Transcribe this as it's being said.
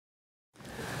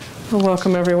Well,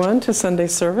 welcome everyone to Sunday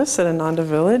service at Ananda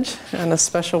Village, and a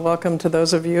special welcome to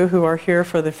those of you who are here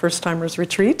for the First Timers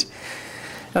Retreat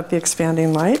at the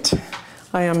Expanding Light.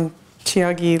 I am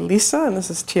Tyagi Lisa, and this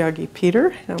is Tyagi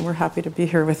Peter, and we're happy to be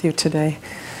here with you today.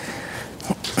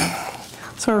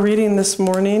 So we're reading this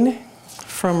morning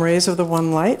from Rays of the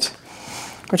One Light,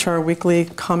 which are weekly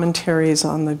commentaries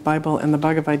on the Bible and the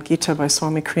Bhagavad Gita by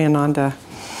Swami Kriyananda.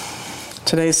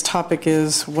 Today's topic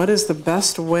is, what is the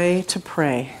best way to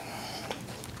pray?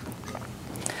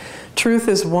 Truth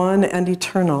is one and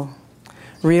eternal.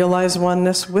 Realize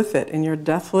oneness with it in your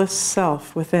deathless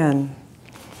self within.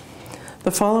 The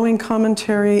following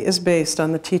commentary is based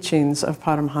on the teachings of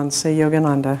Paramhansa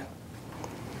Yogananda.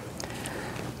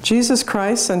 Jesus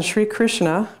Christ and Sri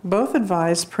Krishna both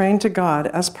advised praying to God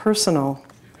as personal,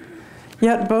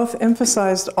 yet both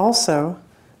emphasized also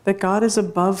that God is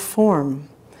above form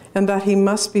and that he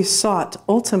must be sought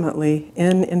ultimately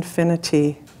in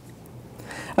infinity.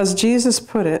 As Jesus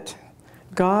put it,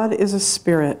 God is a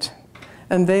spirit,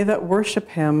 and they that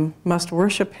worship him must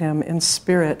worship him in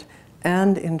spirit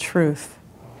and in truth.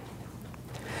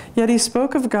 Yet he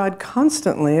spoke of God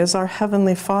constantly as our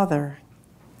Heavenly Father.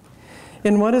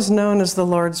 In what is known as the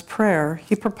Lord's Prayer,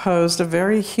 he proposed a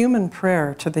very human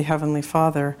prayer to the Heavenly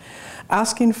Father,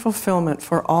 asking fulfillment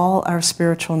for all our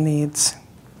spiritual needs.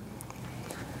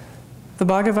 The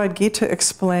Bhagavad Gita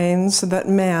explains that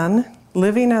man,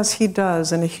 living as he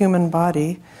does in a human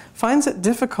body, finds it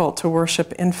difficult to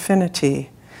worship infinity,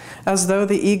 as though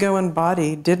the ego and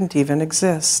body didn't even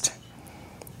exist.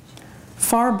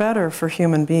 Far better for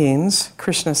human beings,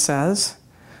 Krishna says,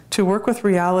 to work with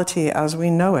reality as we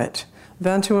know it,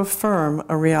 than to affirm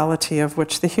a reality of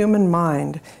which the human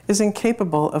mind is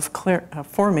incapable of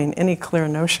forming any clear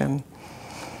notion.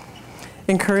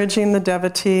 Encouraging the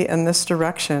devotee in this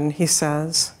direction, he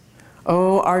says,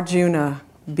 "O Arjuna,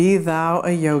 be thou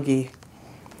a yogi."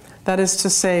 That is to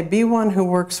say, be one who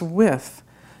works with,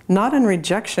 not in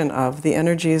rejection of, the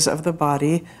energies of the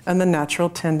body and the natural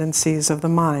tendencies of the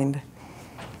mind.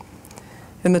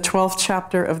 In the 12th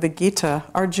chapter of the Gita,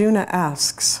 Arjuna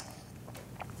asks,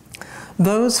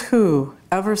 "Those who,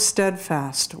 ever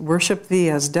steadfast, worship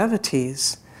thee as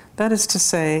devotees," that is to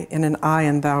say, in an I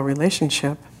and thou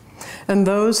relationship, "and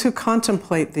those who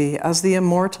contemplate thee as the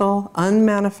immortal,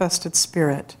 unmanifested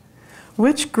spirit,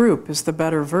 which group is the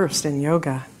better versed in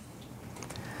yoga?"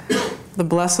 The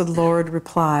Blessed Lord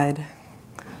replied,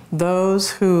 "Those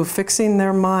who, fixing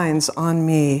their minds on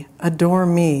me, adore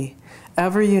me,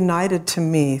 ever united to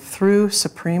me through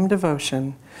supreme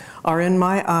devotion, are in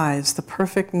my eyes the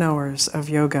perfect knowers of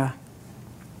yoga.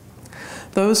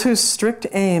 Those whose strict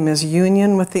aim is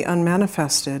union with the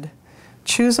unmanifested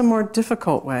choose a more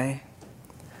difficult way.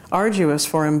 Arduous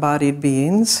for embodied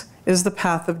beings is the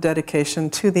path of dedication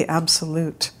to the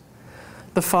Absolute,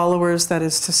 the followers, that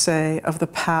is to say, of the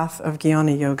path of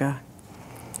Jnana Yoga.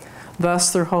 Thus,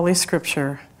 through Holy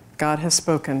Scripture, God has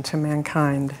spoken to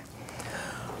mankind.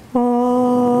 Om,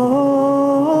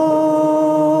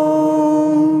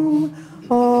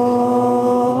 Om,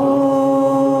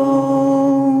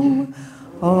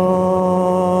 Om.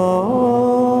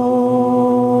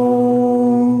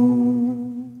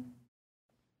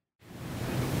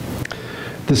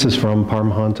 This is from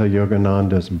Paramhansa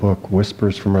Yogananda's book,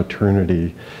 Whispers from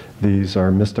Eternity. These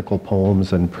are mystical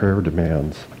poems and prayer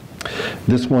demands.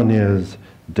 This one is,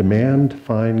 "Demand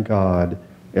find God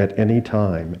at any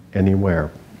time,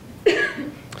 anywhere."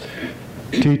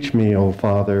 Teach me, O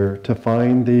Father, to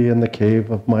find thee in the cave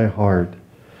of my heart,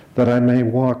 that I may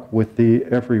walk with thee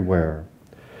everywhere.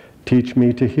 Teach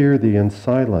me to hear thee in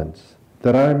silence,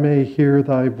 that I may hear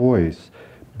thy voice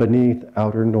beneath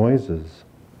outer noises.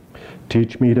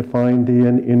 Teach me to find thee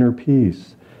in inner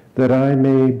peace, that I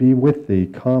may be with thee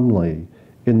calmly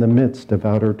in the midst of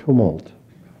outer tumult.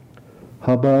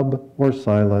 Hubbub or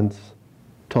silence,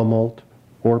 tumult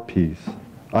or peace,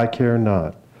 I care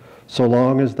not, so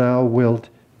long as thou wilt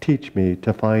teach me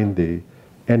to find thee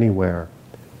anywhere,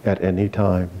 at any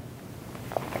time.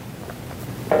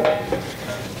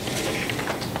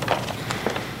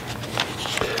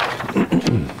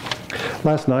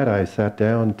 Last night I sat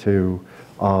down to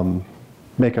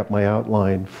make up my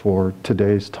outline for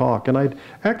today's talk, and I'd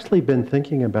actually been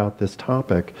thinking about this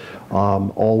topic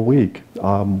all week.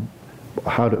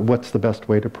 What's the best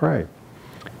way to pray?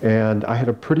 And I had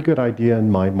a pretty good idea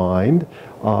in my mind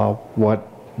what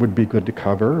would be good to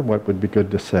cover, what would be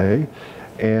good to say.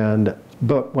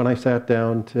 But when I sat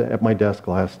down at my desk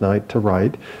last night to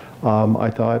write,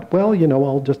 I thought, well,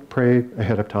 I'll just pray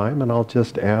ahead of time, and I'll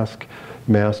just ask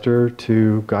Master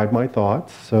to guide my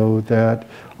thoughts so that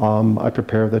I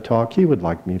prepare the talk he would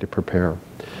like me to prepare.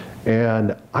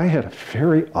 And I had a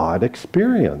very odd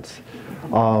experience.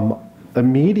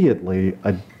 Immediately,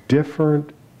 a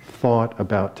different thought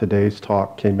about today's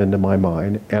talk came into my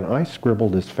mind, and I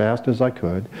scribbled as fast as I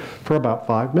could for about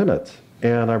 5 minutes.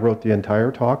 And I wrote the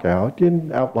entire talk out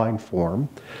in outline form.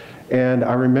 And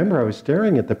I remember I was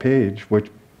staring at the page, which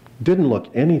didn't look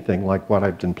anything like what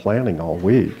I'd been planning all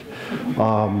week.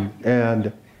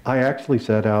 And I actually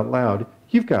said out loud,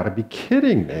 "You've got to be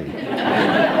kidding me."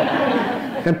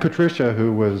 And Patricia,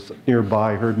 who was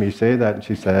nearby, heard me say that, and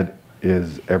she said,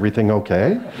 "Is everything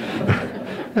okay?"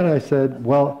 And I said,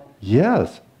 "Well,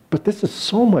 yes, but this is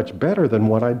so much better than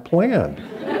what I'd planned."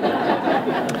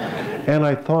 And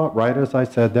I thought, right as I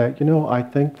said that, you know, I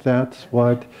think that's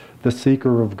what the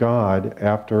seeker of God,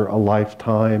 after a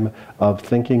lifetime of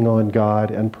thinking on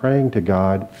God and praying to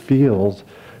God, feels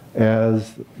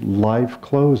as life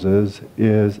closes,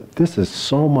 is this is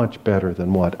so much better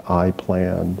than what I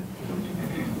planned.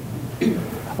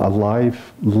 A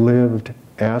life lived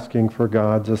asking for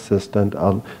God's assistance,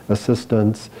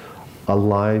 a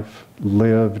life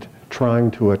lived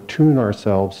trying to attune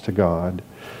ourselves to God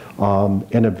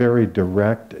in a very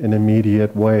direct and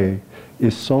immediate way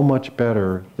is so much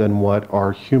better than what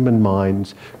our human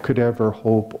minds could ever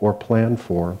hope or plan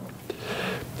for.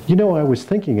 You know, I was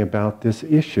thinking about this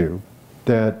issue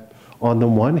that on the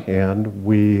one hand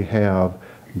we have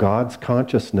God's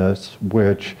consciousness,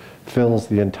 which fills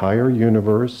the entire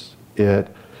universe. It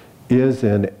is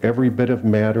in every bit of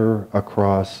matter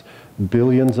across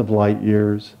billions of light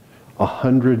years,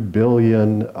 100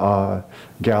 billion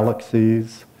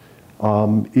galaxies.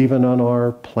 Even on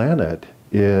our planet,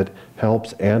 it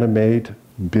helps animate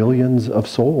billions of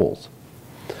souls.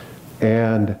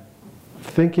 And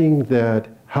thinking that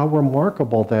how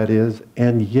remarkable that is,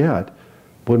 and yet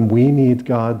when we need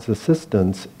God's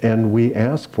assistance and we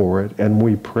ask for it and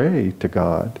we pray to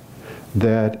God,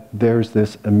 that there's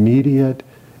this immediate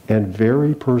and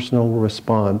very personal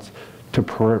response to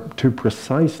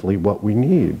precisely what we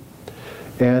need.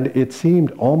 And it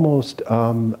seemed almost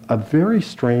a very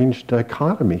strange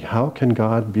dichotomy. How can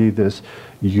God be this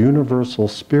universal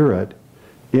spirit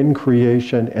in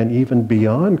creation and even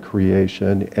beyond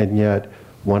creation, and yet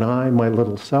when I, my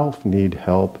little self, need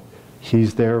help,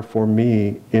 He's there for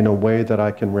me in a way that I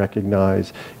can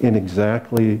recognize in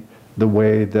exactly the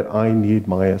way that I need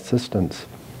my assistance.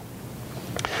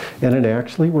 And it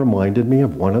actually reminded me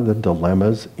of one of the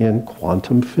dilemmas in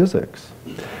quantum physics.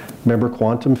 Remember,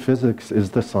 quantum physics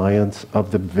is the science of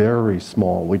the very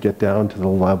small. We get down to the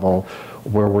level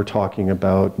where we're talking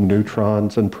about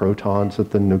neutrons and protons at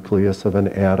the nucleus of an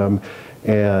atom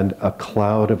and a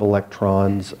cloud of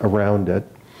electrons around it.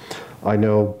 I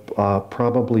know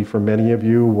probably for many of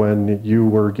you, when you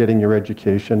were getting your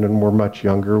education and were much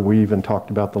younger, we even talked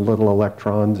about the little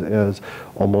electrons as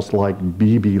almost like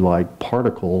BB-like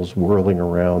particles whirling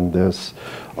around this,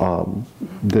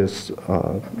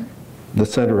 the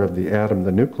center of the atom,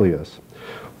 the nucleus.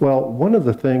 Well, one of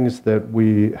the things that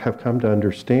we have come to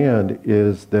understand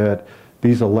is that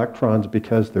these electrons,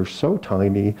 because they're so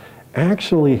tiny,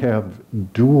 actually have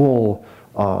dual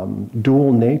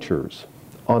natures.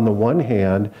 On the one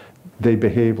hand, they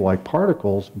behave like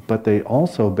particles, but they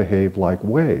also behave like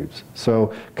waves.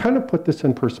 So kind of put this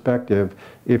in perspective.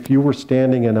 If you were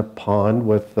standing in a pond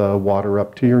with water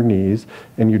up to your knees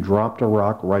and you dropped a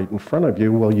rock right in front of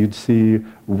you, well, you'd see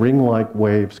ring-like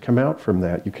waves come out from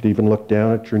that. You could even look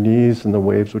down at your knees and the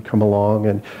waves would come along,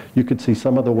 and you could see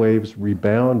some of the waves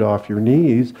rebound off your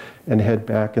knees and head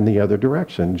back in the other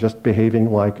direction, just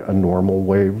behaving like a normal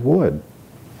wave would.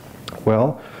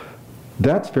 Well,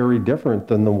 that's very different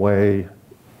than the way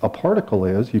a particle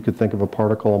is. You could think of a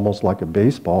particle almost like a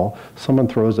baseball. Someone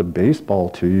throws a baseball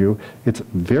to you. It's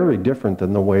very different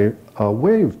than the way a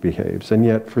wave behaves. And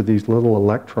yet for these little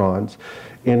electrons,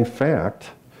 in fact,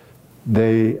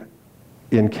 they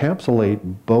encapsulate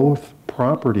both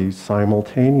properties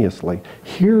simultaneously.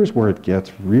 Here's where it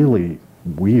gets really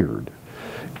weird,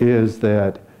 is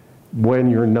that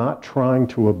when you're not trying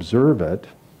to observe it,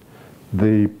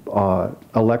 the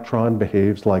electron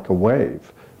behaves like a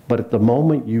wave. But at the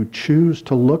moment you choose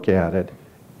to look at it,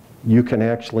 you can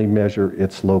actually measure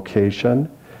its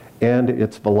location and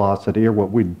its velocity, or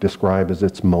what we describe as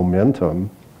its momentum,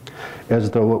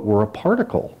 as though it were a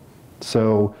particle.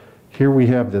 So here we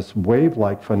have this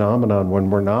wave-like phenomenon when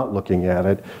we're not looking at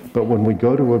it, but when we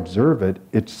go to observe it,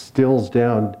 it stills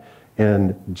down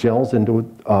and gels into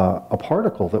a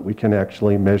particle that we can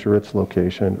actually measure its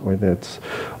location with its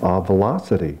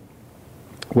velocity.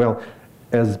 Well,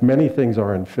 as many things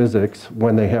are in physics,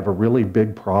 when they have a really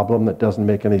big problem that doesn't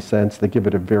make any sense, they give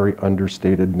it a very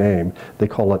understated name. They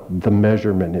call it the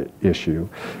measurement issue.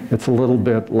 It's a little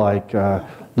bit like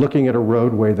looking at a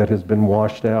roadway that has been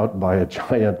washed out by a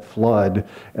giant flood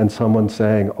and someone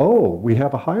saying, oh, we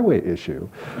have a highway issue.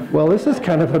 Well, this is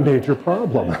kind of a major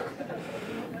problem.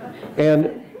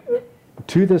 And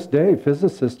to this day,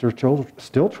 physicists are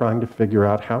still trying to figure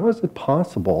out how is it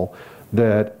possible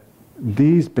that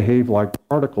these behave like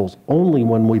particles only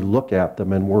when we look at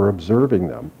them and we're observing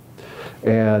them.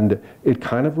 And it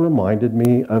kind of reminded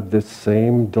me of this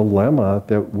same dilemma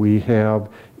that we have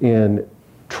in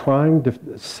trying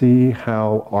to see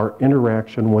how our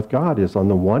interaction with God is. On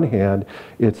the one hand,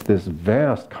 it's this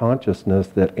vast consciousness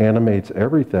that animates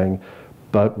everything,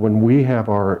 but when we have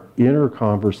our inner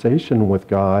conversation with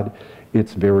God,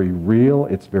 it's very real,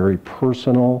 it's very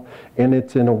personal, and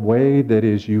it's in a way that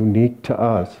is unique to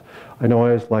us. I know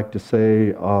I always like to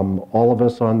say all of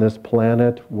us on this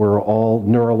planet, we're all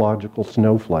neurological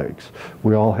snowflakes.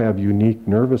 We all have unique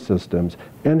nervous systems.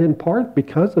 And in part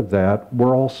because of that,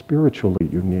 we're all spiritually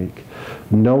unique.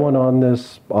 No one on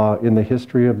this, in the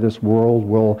history of this world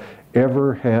will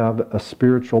ever have a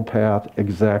spiritual path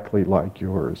exactly like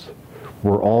yours.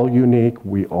 We're all unique.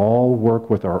 We all work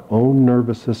with our own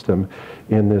nervous system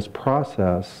in this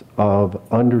process of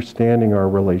understanding our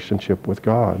relationship with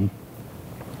God.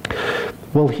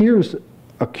 Well, here's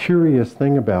a curious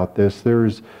thing about this.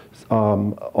 There's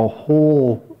a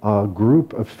whole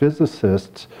group of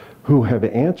physicists who have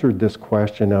answered this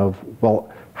question of,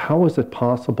 well, how is it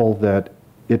possible that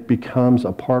it becomes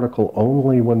a particle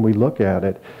only when we look at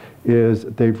it? Is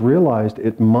they've realized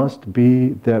it must be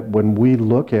that when we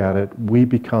look at it, we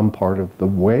become part of the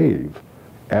wave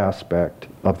aspect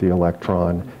of the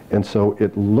electron, and so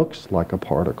it looks like a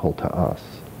particle to us.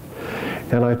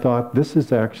 And I thought this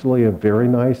is actually a very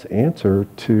nice answer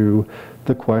to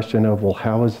the question of, well,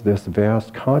 how is this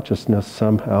vast consciousness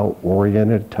somehow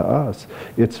oriented to us?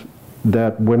 It's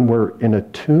that when we're in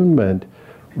attunement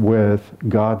with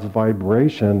God's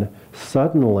vibration,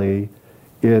 suddenly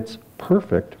it's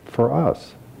perfect for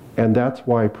us. And that's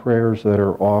why prayers that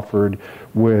are offered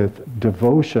with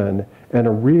devotion and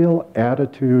a real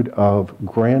attitude of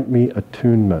grant me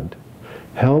attunement,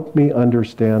 help me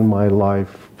understand my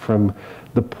life from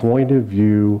the point of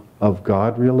view of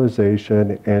God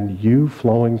realization and you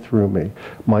flowing through me.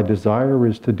 My desire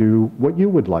is to do what you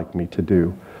would like me to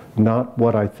do, not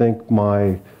what I think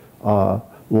my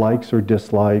likes or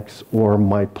dislikes or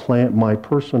my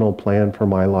personal plan for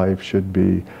my life should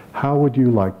be. How would you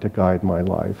like to guide my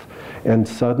life? And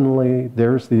suddenly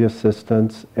there's the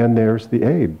assistance and there's the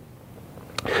aid.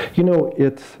 You know,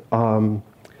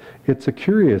 it's a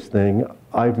curious thing.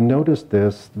 I've noticed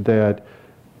this, that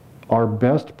our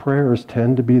best prayers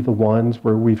tend to be the ones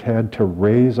where we've had to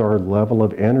raise our level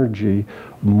of energy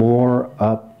more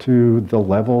up to the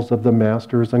levels of the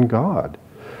masters and God.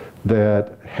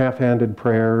 That half-handed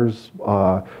prayers,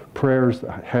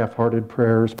 half-hearted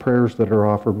prayers, prayers that are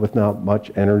offered with not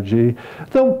much energy,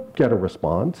 they'll get a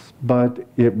response, but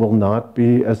it will not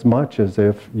be as much as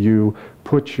if you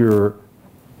put your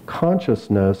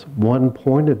consciousness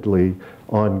one-pointedly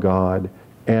on God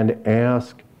and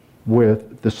ask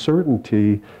with the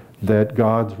certainty that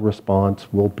God's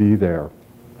response will be there.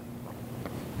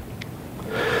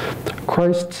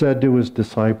 Christ said to his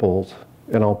disciples,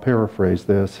 and I'll paraphrase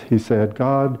this, he said,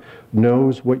 God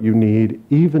knows what you need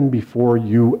even before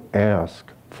you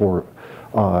ask for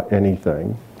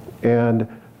anything. And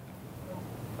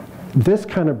this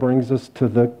kind of brings us to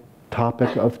the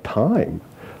topic of time.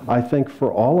 I think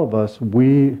for all of us,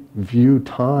 we view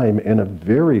time in a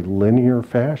very linear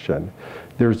fashion.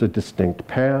 There's a distinct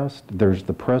past, there's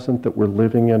the present that we're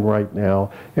living in right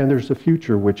now, and there's a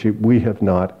future which we have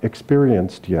not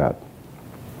experienced yet.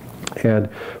 And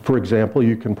for example,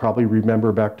 you can probably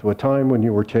remember back to a time when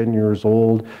you were 10 years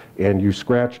old and you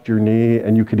scratched your knee,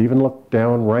 and you could even look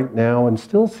down right now and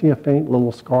still see a faint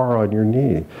little scar on your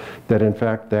knee, that in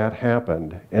fact that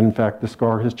happened. And in fact, the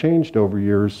scar has changed over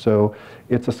years, so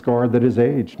it's a scar that has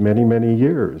aged many, many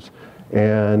years.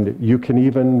 And you can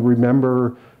even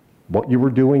remember what you were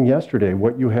doing yesterday,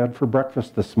 what you had for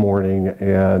breakfast this morning,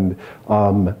 and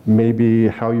maybe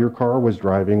how your car was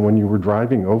driving when you were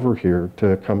driving over here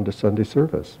to come to Sunday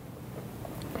service.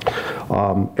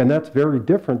 And that's very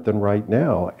different than right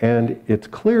now. And it's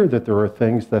clear that there are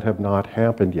things that have not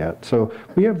happened yet. So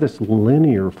we have this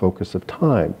linear focus of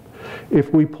time.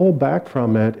 If we pull back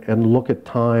from it and look at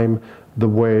time the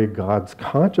way God's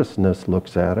consciousness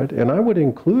looks at it. And I would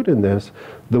include in this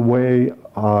the way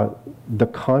the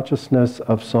consciousness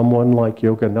of someone like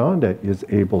Yogananda is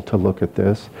able to look at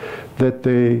this, that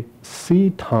they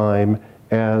see time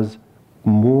as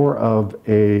more of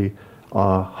a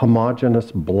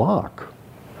homogeneous block,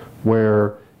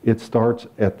 where it starts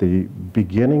at the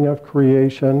beginning of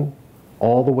creation,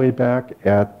 all the way back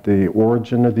at the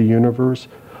origin of the universe,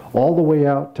 all the way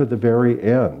out to the very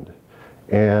end.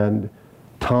 And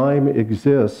time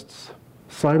exists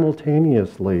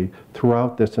simultaneously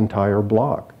throughout this entire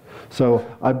block. So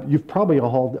you've probably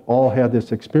all had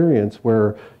this experience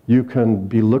where you can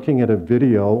be looking at a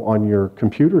video on your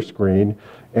computer screen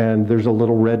and there's a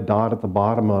little red dot at the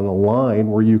bottom on a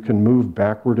line where you can move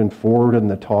backward and forward in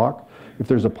the talk. If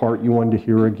there's a part you wanted to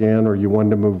hear again or you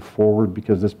wanted to move forward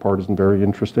because this part isn't very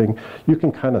interesting, you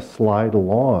can kind of slide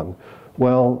along.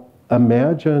 Well,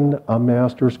 imagine a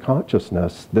master's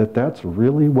consciousness, that's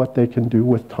really what they can do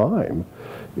with time.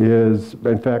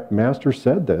 In fact, Master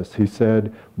said this. He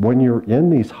said, when you're in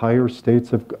these higher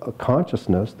states of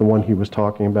consciousness, the one he was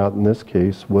talking about in this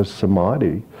case was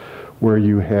samadhi, where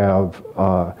you have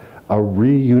a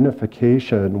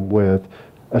reunification with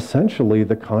essentially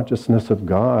the consciousness of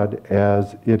God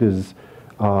as it is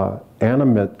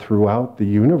animate throughout the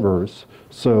universe,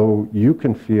 so you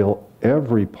can feel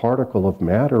every particle of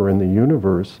matter in the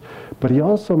universe. But he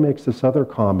also makes this other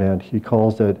comment. He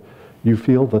calls it, you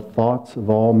feel the thoughts of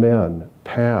all men,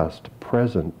 past,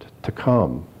 present, to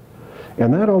come.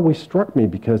 And that always struck me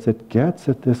because it gets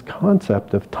at this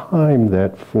concept of time,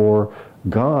 that for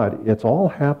God, it's all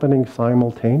happening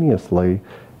simultaneously,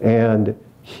 and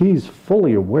he's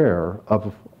fully aware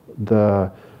of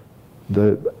the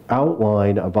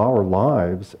outline of our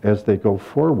lives as they go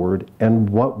forward and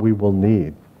what we will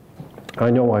need. I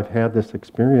know I've had this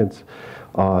experience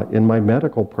in my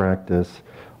medical practice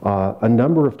a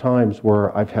number of times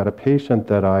where I've had a patient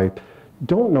that I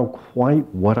don't know quite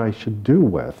what I should do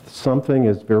with. Something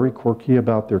is very quirky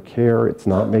about their care. It's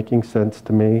not making sense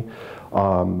to me.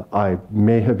 I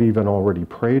may have even already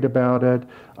prayed about it.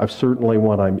 I've certainly,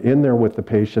 when I'm in there with the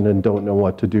patient and don't know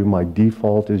what to do, my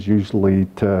default is usually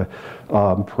to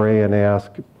pray and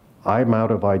ask, I'm out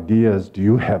of ideas. Do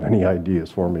you have any ideas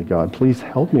for me, God? Please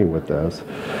help me with this.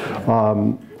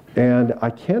 And I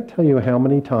can't tell you how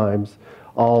many times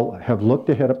I'll have looked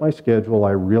ahead at my schedule,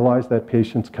 I realize that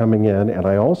patient's coming in, and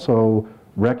I also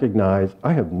recognize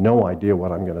I have no idea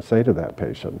what I'm going to say to that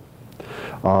patient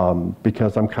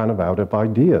because I'm kind of out of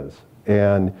ideas.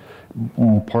 And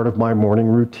part of my morning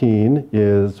routine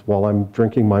is, while I'm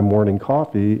drinking my morning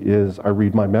coffee, is I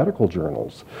read my medical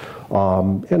journals.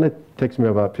 And it takes me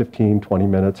about 15, 20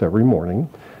 minutes every morning.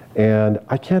 And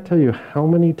I can't tell you how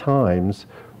many times,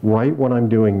 right when I'm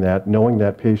doing that, knowing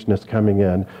that patient is coming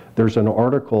in, there's an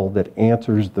article that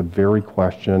answers the very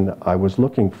question I was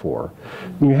looking for.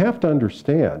 And you have to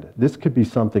understand, this could be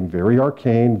something very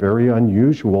arcane, very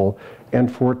unusual,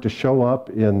 and for it to show up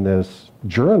in this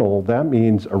journal, that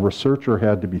means a researcher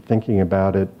had to be thinking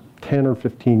about it 10 or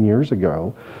 15 years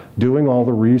ago, doing all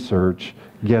the research,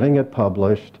 getting it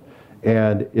published,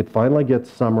 and it finally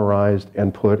gets summarized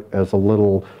and put as a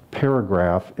little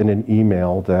paragraph in an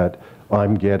email that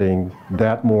I'm getting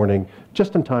that morning,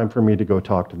 just in time for me to go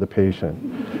talk to the patient.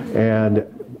 And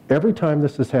every time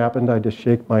this has happened, I just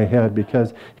shake my head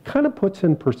because it kind of puts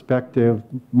in perspective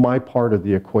my part of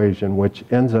the equation, which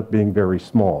ends up being very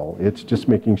small. It's just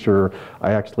making sure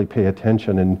I actually pay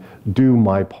attention and do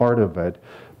my part of it.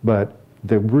 But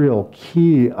the real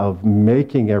key of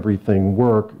making everything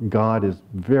work, God is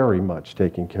very much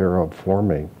taking care of for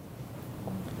me.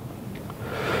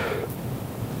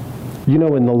 You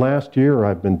know, in the last year,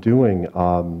 I've been doing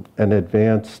an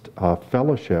advanced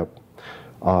fellowship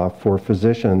for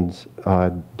physicians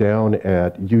down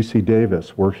at UC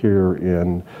Davis. We're here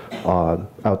in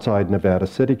outside Nevada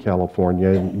City, California,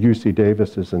 and UC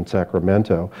Davis is in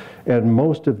Sacramento. And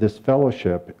most of this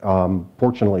fellowship,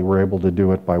 fortunately, we're able to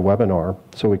do it by webinar,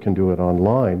 so we can do it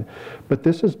online. But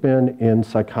this has been in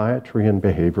psychiatry and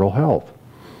behavioral health.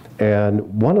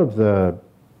 And one of the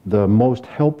most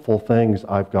helpful things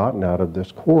I've gotten out of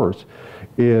this course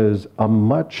is a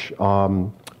much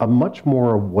more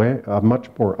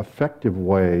effective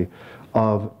way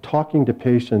of talking to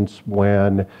patients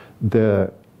when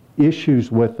the issues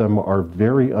with them are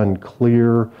very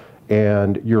unclear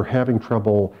and you're having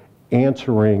trouble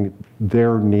answering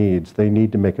their needs. They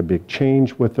need to make a big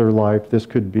change with their life. This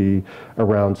could be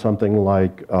around something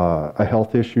like a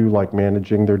health issue like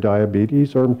managing their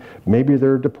diabetes, or maybe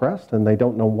they're depressed and they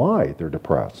don't know why they're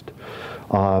depressed.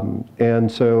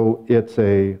 And so it's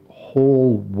a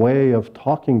whole way of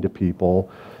talking to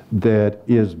people that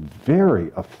is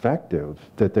very effective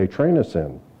that they train us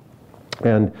in.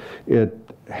 And it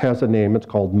has a name, it's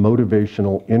called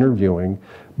motivational interviewing,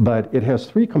 but it has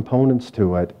 3 components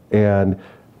to it. And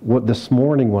this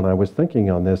morning when I was thinking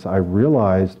on this, I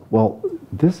realized, well,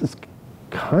 this is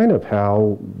kind of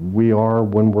how we are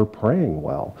when we're praying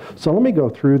well. So let me go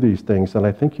through these things, and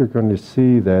I think you're going to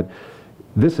see that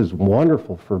this is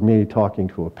wonderful for me talking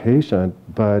to a patient,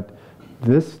 but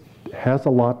this has a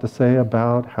lot to say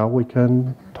about how we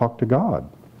can talk to God.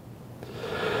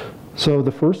 So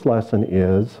the first lesson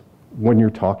is, when you're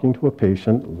talking to a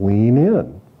patient, lean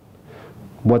in.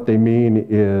 What they mean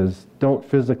is, don't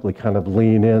physically kind of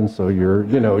lean in so you're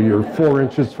 4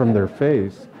 inches from their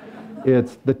face.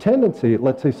 It's the tendency,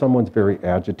 let's say someone's very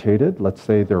agitated, let's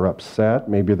say they're upset,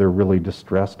 maybe they're really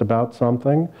distressed about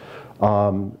something.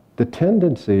 The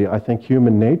tendency, I think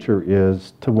human nature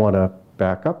is to want to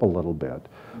back up a little bit,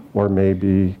 or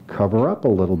maybe cover up a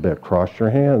little bit, cross your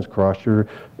hands, at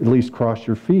least cross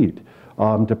your feet,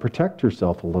 to protect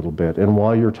yourself a little bit. And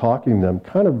while you're talking to them,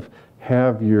 kind of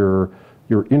have your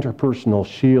interpersonal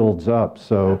shields up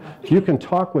so you can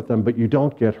talk with them, but you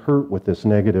don't get hurt with this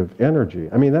negative energy.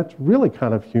 I mean, that's really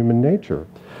kind of human nature.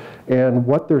 And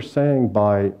what they're saying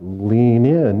by lean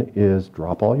in is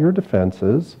drop all your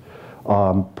defenses,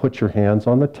 put your hands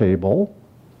on the table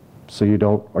so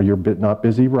you're not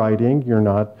busy writing, you're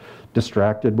not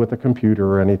distracted with a computer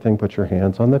or anything, put your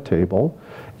hands on the table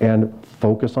and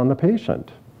focus on the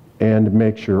patient and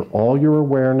make sure all your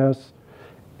awareness,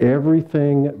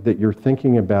 everything that you're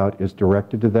thinking about is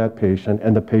directed to that patient,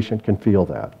 and the patient can feel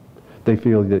that. They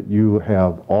feel that you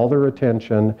have all their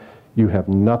attention, you have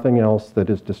nothing else that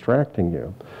is distracting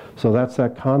you. So that's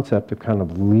that concept of kind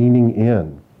of leaning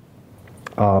in.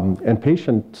 And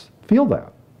patients feel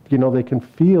that. They can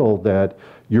feel that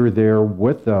you're there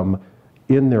with them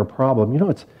in their problem.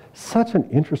 It's such an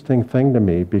interesting thing to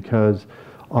me because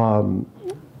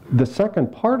the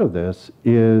second part of this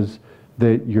is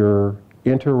that your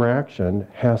interaction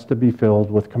has to be filled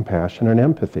with compassion and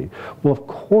empathy. Well, of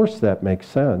course that makes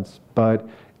sense, but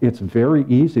it's very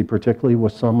easy, particularly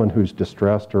with someone who's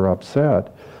distressed or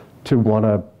upset, to want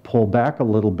to pull back a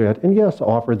little bit and yes,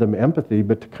 offer them empathy,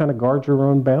 but to kind of guard your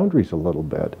own boundaries a little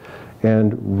bit.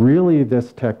 And really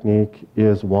this technique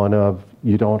is one of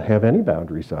you don't have any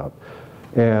boundaries up.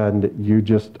 And you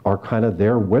just are kind of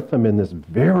there with them in this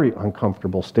very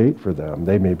uncomfortable state for them.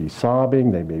 They may be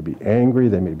sobbing, they may be angry,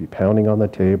 they may be pounding on the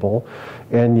table,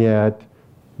 and yet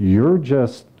you're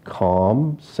just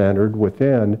calm, centered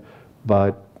within,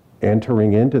 but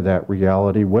entering into that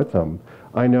reality with them.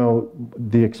 I know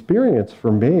the experience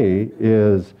for me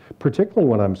is, particularly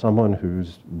when I'm someone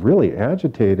who's really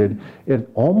agitated, it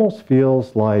almost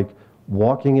feels like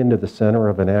walking into the center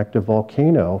of an active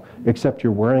volcano, except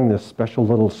you're wearing this special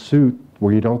little suit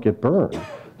where you don't get burned.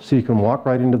 So you can walk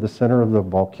right into the center of the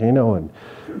volcano and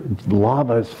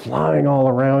lava is flying all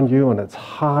around you and it's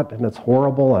hot and it's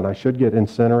horrible and I should get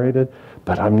incinerated,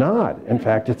 but I'm not. In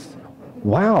fact,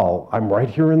 wow, I'm right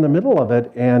here in the middle of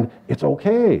it and it's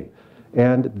okay.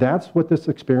 And that's what this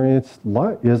experience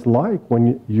is like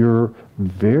when you're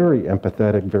very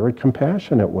empathetic, very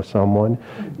compassionate with someone,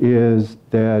 is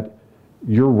that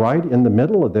you're right in the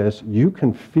middle of this. You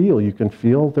can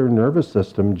feel their nervous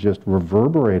system just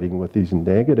reverberating with these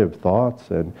negative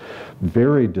thoughts and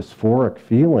very dysphoric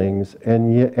feelings,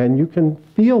 and you can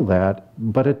feel that,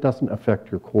 but it doesn't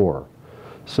affect your core.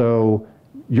 So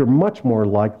you're much more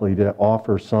likely to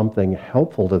offer something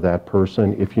helpful to that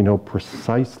person if you know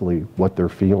precisely what they're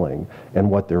feeling and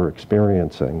what they're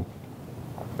experiencing.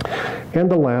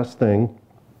 And the last thing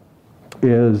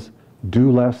is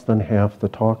do less than half the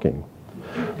talking.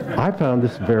 I found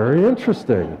this very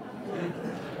interesting.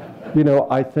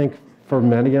 I think for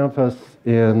many of us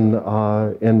in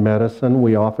medicine,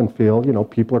 we often feel,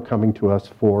 people are coming to us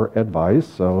for advice.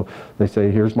 So they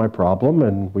say, here's my problem,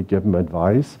 and we give them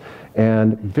advice.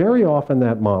 And very often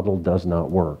that model does not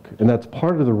work. And that's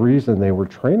part of the reason they were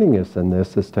training us in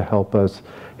this, is to help us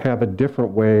have a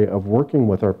different way of working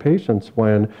with our patients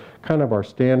when kind of our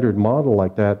standard model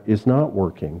like that is not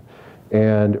working.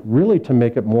 And really to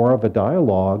make it more of a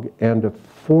dialogue and to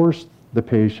force the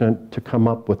patient to come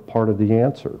up with part of the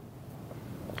answer.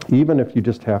 Even if you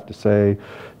just have to say,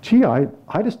 gee, I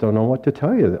just don't know what to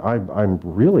tell you. I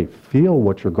really feel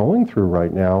what you're going through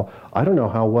right now. I don't know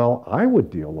how well I would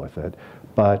deal with it,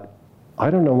 but I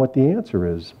don't know what the answer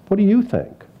is. What do you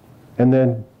think? And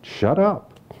then shut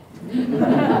up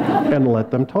and let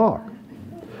them talk.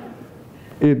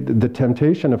 The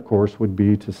temptation, of course, would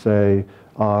be to say,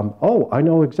 oh, I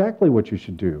know exactly what you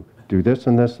should do. do this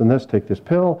and this and this, take this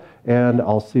pill, and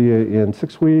I'll see you in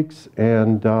 6 weeks,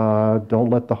 and don't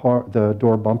let the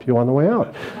door bump you on the way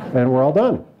out. And we're all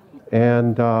done.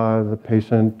 And the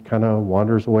patient kind of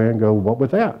wanders away and go, what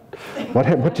was that?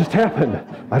 What just happened?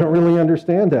 I don't really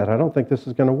understand that. I don't think this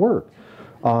is going to work.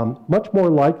 Much more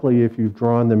likely, if you've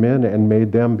drawn them in and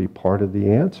made them be part of the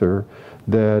answer,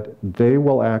 that they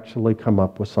will actually come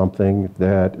up with something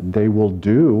that they will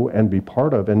do and be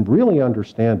part of and really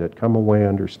understand it, come away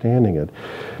understanding it.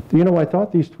 You know, I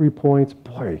thought these 3 points,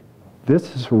 boy,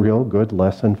 this is a real good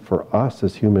lesson for us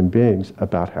as human beings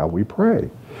about how we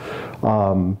pray.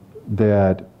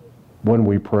 That when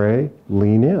we pray,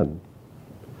 lean in.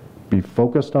 Be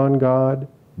focused on God,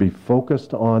 be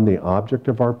focused on the object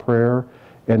of our prayer,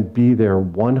 and be there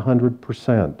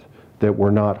 100%, that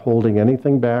we're not holding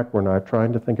anything back. We're not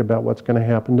trying to think about what's going to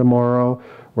happen tomorrow.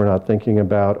 We're not thinking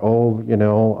about, oh, you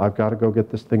know, I've got to go get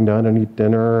this thing done and eat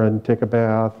dinner and take a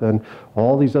bath and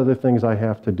all these other things I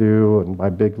have to do and my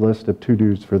big list of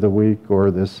to-dos for the week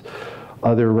or this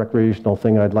other recreational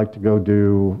thing I'd like to go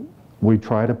do. We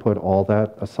try to put all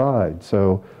that aside.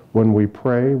 So when we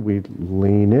pray, we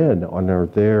lean in and are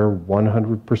there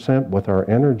 100% with our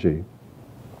energy.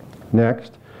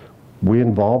 Next, we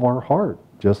involve our heart,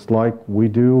 just like we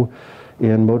do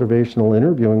in motivational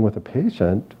interviewing with a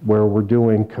patient, where we're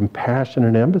doing compassion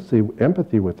and empathy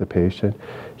with the patient.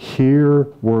 Here,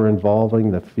 we're involving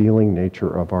the feeling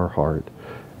nature of our heart.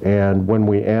 And when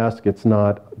we ask, it's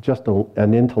not just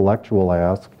an intellectual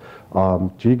ask.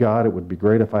 Gee, God, it would be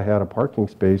great if I had a parking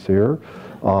space here.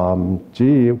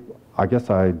 Gee, I guess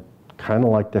I'd kind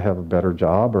of like to have a better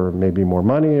job or maybe more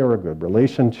money or a good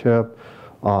relationship.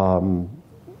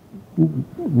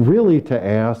 Really to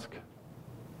ask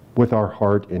with our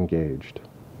heart engaged.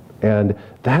 And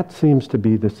that seems to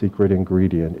be the secret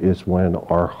ingredient, is when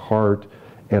our heart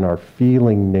and our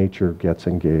feeling nature gets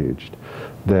engaged.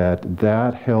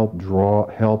 That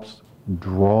helps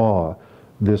draw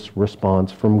this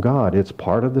response from God. It's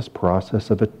part of this process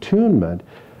of attunement,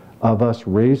 of us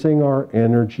raising our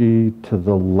energy to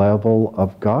the level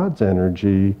of God's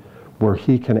energy, where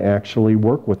He can actually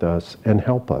work with us and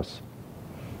help us.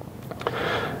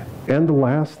 And the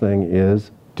last thing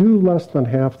is, do less than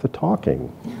half the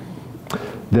talking.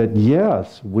 That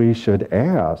yes, we should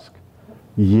ask.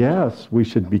 Yes, we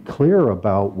should be clear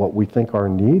about what we think our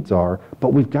needs are,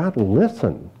 but we've got to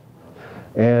listen.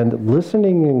 And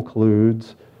listening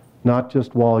includes not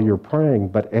just while you're praying,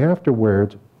 but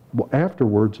afterwards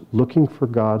looking for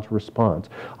God's response.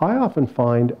 I often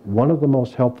find one of the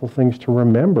most helpful things to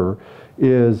remember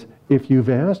is, if you've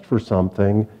asked for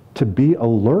something, to be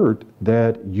alert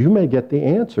that you may get the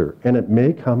answer, and it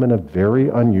may come in a very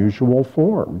unusual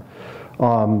form.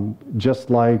 Just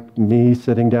like me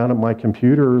sitting down at my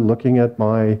computer looking at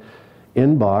my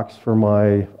inbox for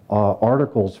my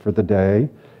articles for the day,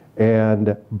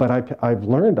 but I've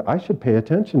learned I should pay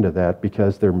attention to that,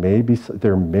 because there may be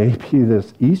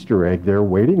this Easter egg there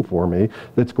waiting for me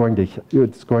that's going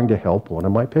to help one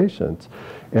of my patients.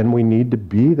 And we need to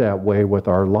be that way with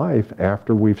our life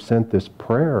after we've sent this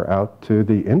prayer out to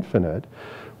the infinite,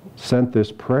 sent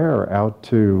this prayer out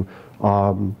to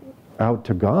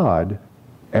God,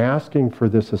 asking for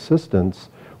this assistance.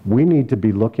 We need to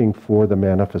be looking for the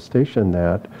manifestation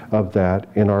of that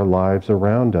in our lives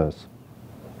around us.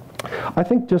 I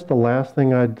think just the last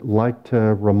thing I'd like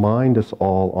to remind us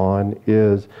all on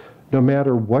is, no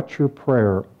matter what your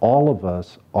prayer, all of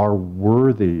us are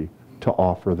worthy to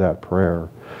offer that prayer.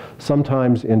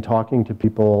 Sometimes in talking to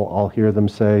people, I'll hear them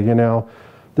say, you know,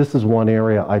 this is one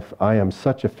area I am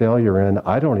such a failure in,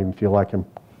 I don't even feel like I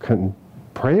can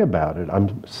pray about it.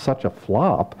 I'm such a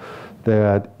flop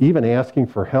that even asking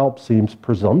for help seems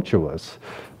presumptuous,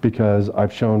 because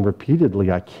I've shown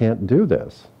repeatedly I can't do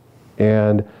this.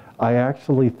 And I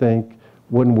actually think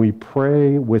when we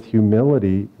pray with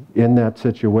humility in that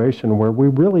situation where we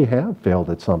really have failed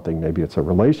at something, maybe it's a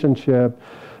relationship,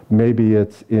 maybe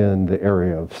it's in the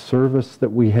area of service that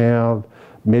we have,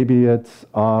 maybe it's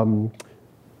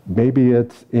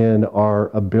in our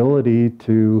ability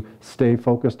to stay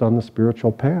focused on the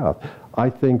spiritual path. I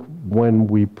think when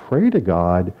we pray to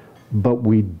God, but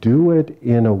we do it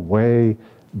in a way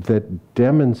that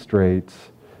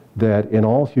demonstrates that in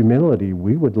all humility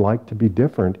we would like to be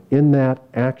different, in that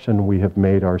action we have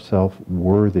made ourselves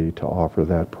worthy to offer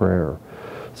that prayer.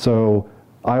 So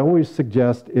I always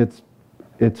suggest it's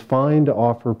fine to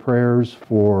offer prayers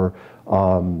for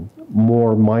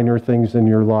more minor things in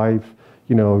your life.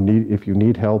 You know, if you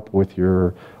need help with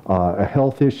your a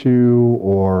health issue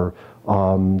or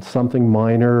something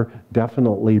minor,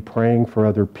 definitely praying for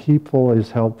other people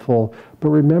is helpful. But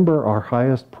remember, our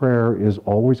highest prayer is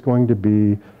always going to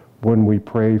be when we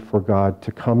pray for God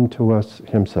to come to us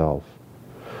himself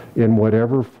in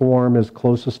whatever form is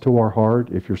closest to our heart.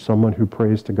 If you're someone who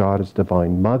prays to God as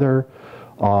Divine Mother,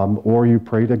 or you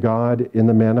pray to God in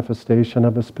the manifestation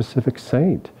of a specific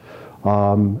saint,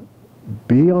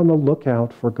 be on the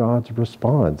lookout for God's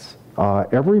response.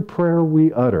 Every prayer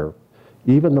we utter,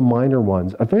 even the minor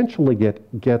ones, eventually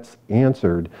gets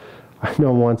answered. I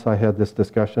know once I had this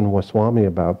discussion with Swami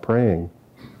about praying,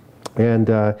 and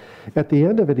at the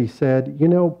end of it he said, you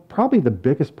know, probably the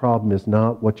biggest problem is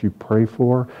not what you pray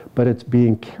for, but it's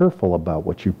being careful about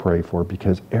what you pray for,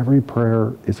 because every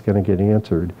prayer is going to get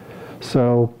answered.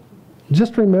 So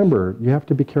just remember, you have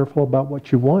to be careful about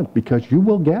what you want, because you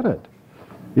will get it.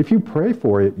 If you pray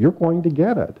for it, you're going to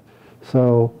get it.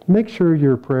 So make sure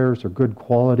your prayers are good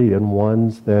quality and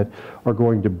ones that are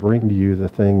going to bring to you the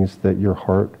things that your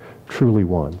heart truly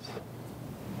wants.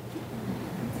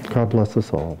 God bless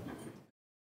us all.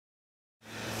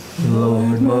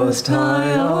 Lord Most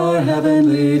High, our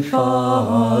Heavenly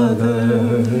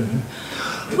Father,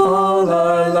 all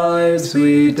our lives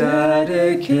we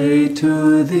dedicate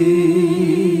to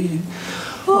Thee,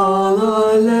 all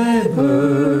our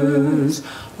labors,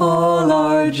 all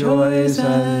our joys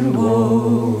and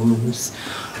woes,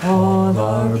 all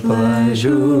our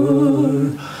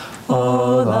pleasure,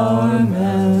 all our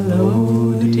melody.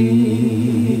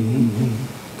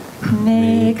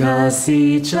 Make us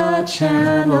each a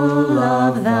channel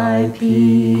of Thy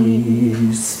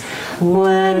peace.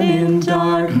 When in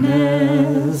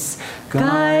darkness,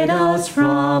 guide us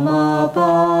from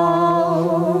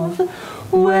above.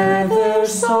 Where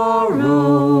there's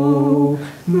sorrow,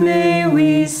 may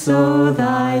we sow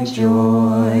Thy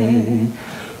joy.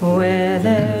 Where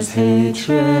there's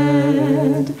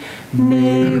hatred,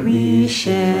 may we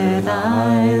share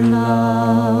Thy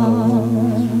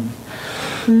love.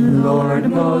 Lord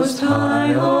Most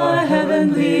High, our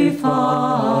Heavenly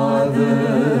Father,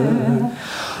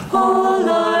 all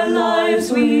our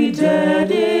lives we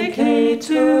dedicate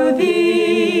to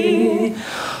Thee,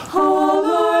 all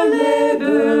our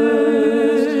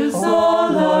labors,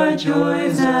 all our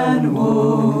joys and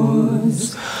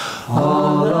woes,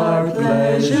 all our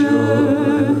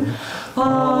pleasure,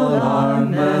 all our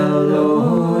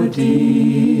melody.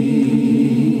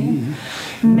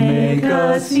 Make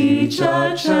us each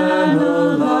a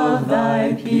channel of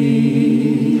Thy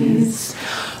peace.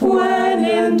 When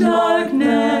in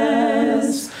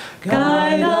darkness,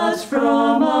 guide us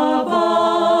from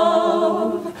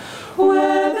above.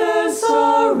 Where there's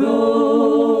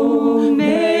sorrow,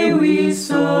 may we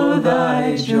sow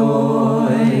Thy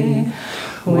joy.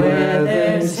 Where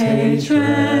there's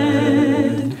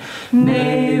hatred,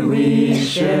 may we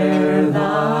share